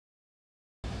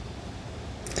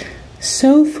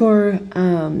So for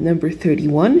number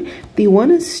 31, they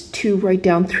want us to write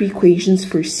down three equations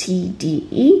for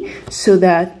CDE so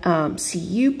that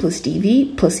CU plus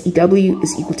DV plus EW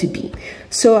is equal to B.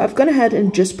 So I've gone ahead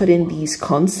and just put in these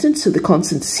constants. So the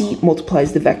constant C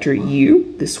multiplies the vector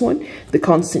U, this one. The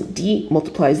constant D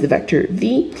multiplies the vector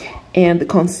V. And the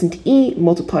constant E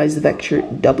multiplies the vector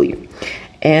W.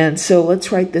 And so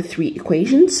let's write the three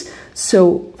equations.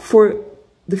 So for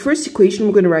the first equation,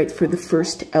 we're going to write for the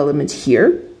first element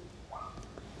here,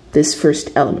 this first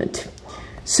element.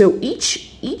 So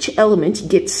each element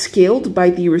gets scaled by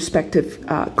the respective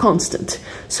constant.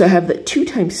 So I have that 2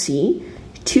 times C,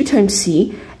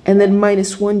 and then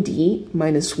minus 1D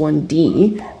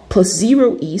plus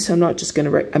 0E. So I'm not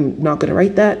going to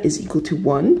write that, is equal to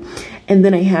 1. And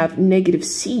then I have negative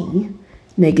C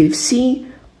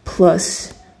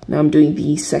plus, now I'm doing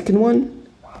the second one.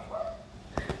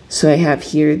 So I have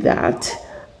here that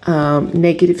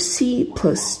negative C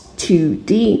plus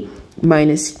 2D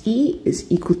minus E is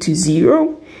equal to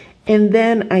 0. And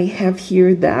then I have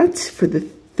here that for the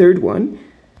third one,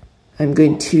 I'm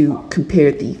going to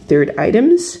compare the third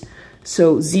items.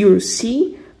 So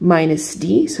 0C minus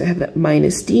D, so I have that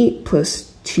minus D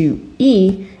plus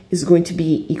 2E is going to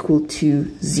be equal to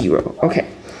 0. Okay,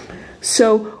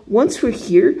 so once we're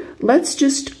here, let's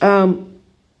just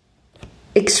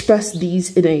express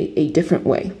these in a different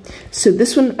way. So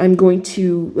this one I'm going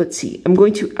to, let's see, I'm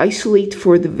going to isolate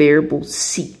for the variable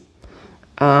C.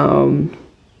 Let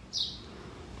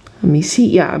me see,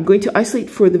 yeah, I'm going to isolate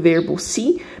for the variable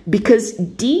C because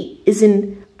D is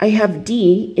in, I have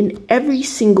D in every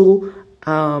single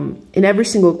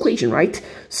equation, right?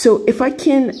 So if I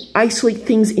can isolate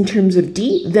things in terms of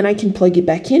D, then I can plug it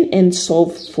back in and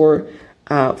solve for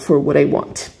what I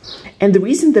want. And the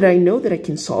reason that I know that I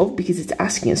can solve, because it's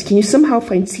asking us, can you somehow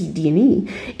find C, D, and E,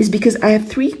 is because I have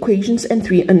 3 equations and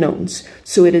 3 unknowns.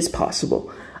 So it is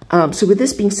possible. So with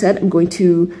this being said, I'm going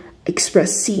to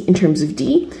express C in terms of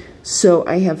D. So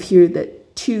I have here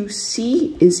that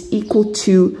 2C is equal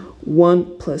to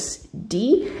 1 plus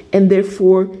D, and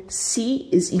therefore C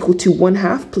is equal to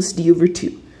 1/2 plus D over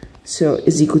 2. So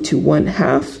is equal to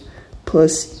 1/2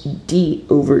 plus D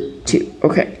over 2.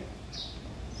 Okay.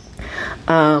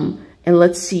 And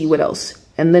let's see what else.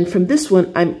 And then from this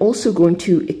one, I'm also going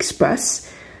to express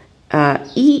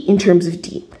E in terms of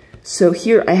D. So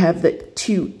here I have that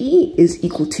 2E is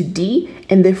equal to D,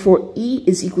 and therefore E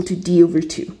is equal to D over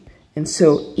 2. And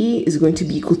so E is going to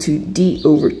be equal to D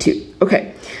over 2.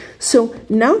 Okay, so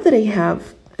now that I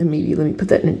have, and maybe let me put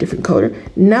that in a different color.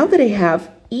 Now that I have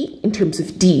E in terms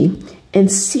of D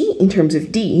and C in terms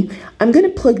of D, I'm going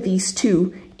to plug these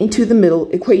two into the middle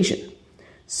equation.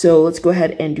 So let's go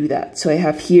ahead and do that. So I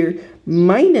have here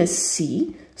minus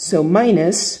C, so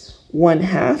minus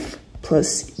 1/2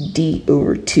 plus D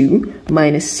over 2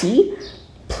 minus C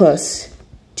plus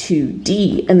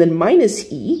 2D, and then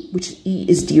minus E, which E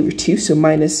is D over 2, so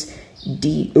minus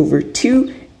D over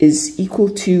 2 is equal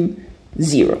to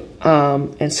 0.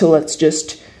 And so let's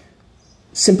just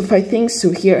simplify things.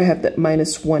 So here I have that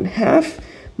minus 1/2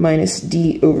 minus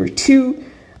D over 2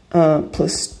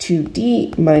 plus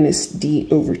 2D minus D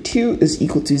over 2 is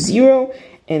equal to 0.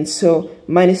 And so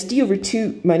minus D over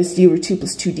 2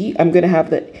 plus 2D, I'm going to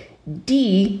have that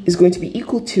D is going to be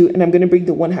equal to, and I'm going to bring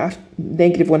the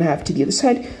negative 1/2 to the other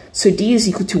side. So D is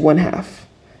equal to 1/2.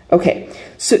 Okay,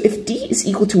 so if D is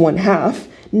equal to 1/2,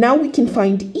 now we can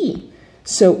find E.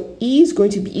 So E is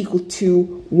going to be equal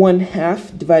to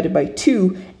 1/2 divided by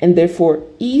 2, and therefore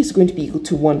E is going to be equal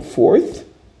to 1/4.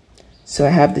 So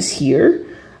I have this here.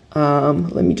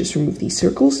 Let me just remove these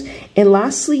circles. And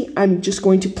lastly, I'm just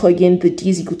going to plug in the D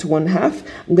is equal to 1/2.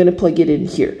 I'm going to plug it in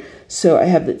here. So I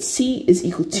have that C is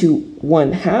equal to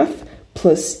 1/2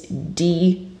 plus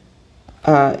D,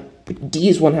 D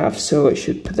is 1/2, so I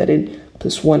should put that in,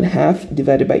 plus 1/2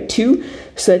 divided by 2.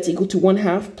 So that's equal to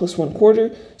 1/2 plus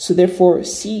 1/4. So therefore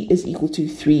C is equal to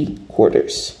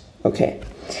 3/4. Okay.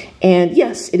 And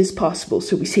yes, it is possible.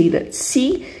 So we say that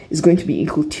C is going to be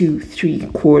equal to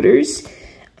 3/4.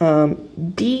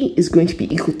 D is going to be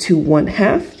equal to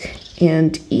 1/2,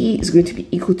 and E is going to be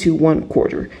equal to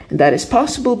 1/4. And that is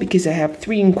possible because I have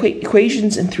 3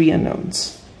 equations and 3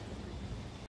 unknowns.